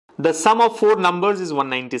The sum of 4 numbers is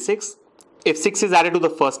 196. If 6 is added to the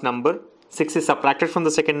first number, 6 is subtracted from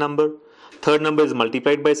the second number, third number is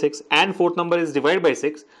multiplied by 6, and fourth number is divided by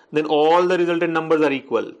 6, then all the resultant numbers are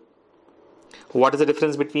equal. What is the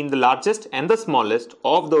difference between the largest and the smallest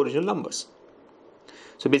of the original numbers?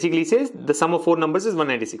 So basically it says the sum of 4 numbers is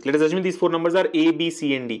 196. Let us assume these 4 numbers are A, B,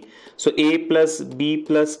 C and D. So A plus B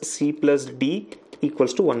plus C plus D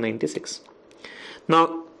equals to 196.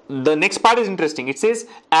 Now the next part is interesting. It says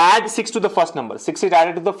add 6 to the first number. 6 is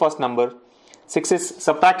added to the first number. 6 is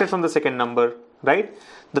subtracted from the second number, right?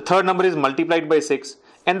 The third number is multiplied by 6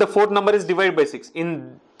 and the fourth number is divided by 6.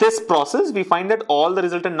 In this process, we find that all the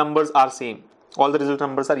resultant numbers are same. All the resultant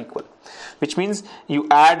numbers are equal, which means you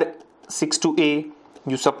add 6 to A,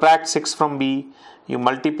 you subtract 6 from B, you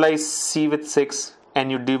multiply C with 6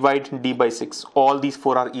 and you divide D by 6. All these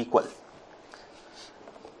 4 are equal,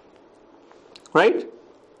 right?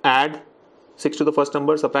 Add 6 to the first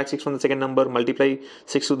number, subtract 6 from the second number, multiply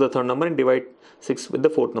 6 to the third number and divide 6 with the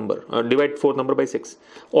fourth number, divide fourth number by 6.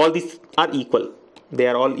 All these are equal. They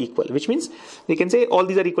are all equal, which means we can say all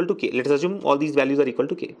these are equal to K. Let us assume all these values are equal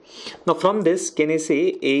to K. Now from this, can I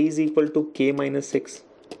say A is equal to K minus 6,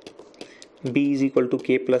 B is equal to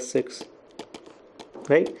K plus 6,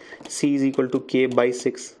 right? C is equal to K by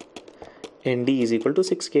 6 and D is equal to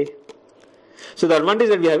 6K. So the advantage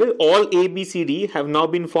that we have is all A, B, C, D have now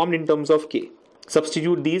been formed in terms of K.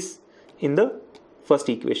 Substitute these in the first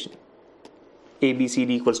equation. A, B, C,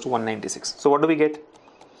 D equals to 196. So what do we get?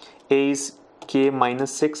 A is K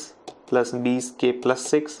minus 6 plus B is K plus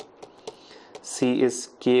 6. C is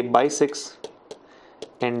K by 6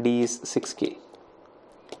 and D is 6K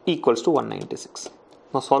equals to 196.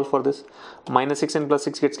 Now solve for this. Minus 6 and plus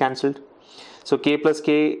 6 gets cancelled. So K plus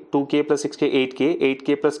K, 2K plus 6K, 8K,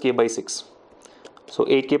 8K plus K by 6. So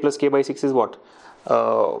 8K plus K by 6 is what?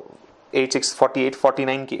 8, 6, 48,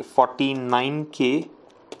 49K. 49K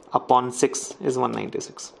upon 6 is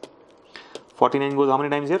 196. 49 goes how many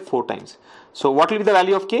times here? 4 times. So what will be the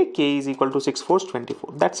value of K? K is equal to 6 4s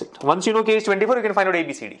 24. That's it. Once you know K is 24, you can find out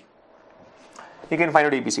ABCD. You can find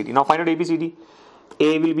out ABCD. Now find out ABCD.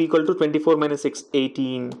 A will be equal to 24 minus 6,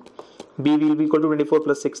 18. B will be equal to 24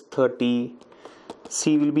 plus 6, 30.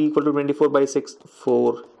 C will be equal to 24 by 6,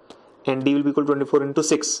 4. And D will be equal to 24 into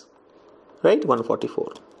 6, right?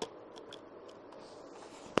 144,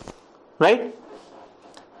 right?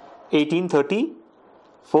 18, 30,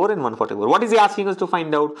 4 and 144. What is he asking us to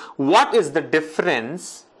find out? What is the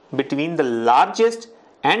difference between the largest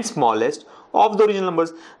and smallest of the original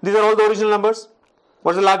numbers? These are all the original numbers.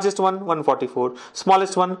 What's the largest one? 144.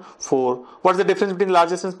 Smallest one? 4. What's the difference between the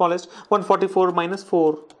largest and smallest? 144 minus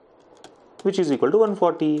 4, which is equal to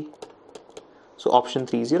 140. So option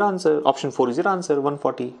 3 is your answer. Option 4 is your answer,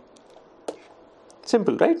 140.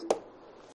 Simple, right?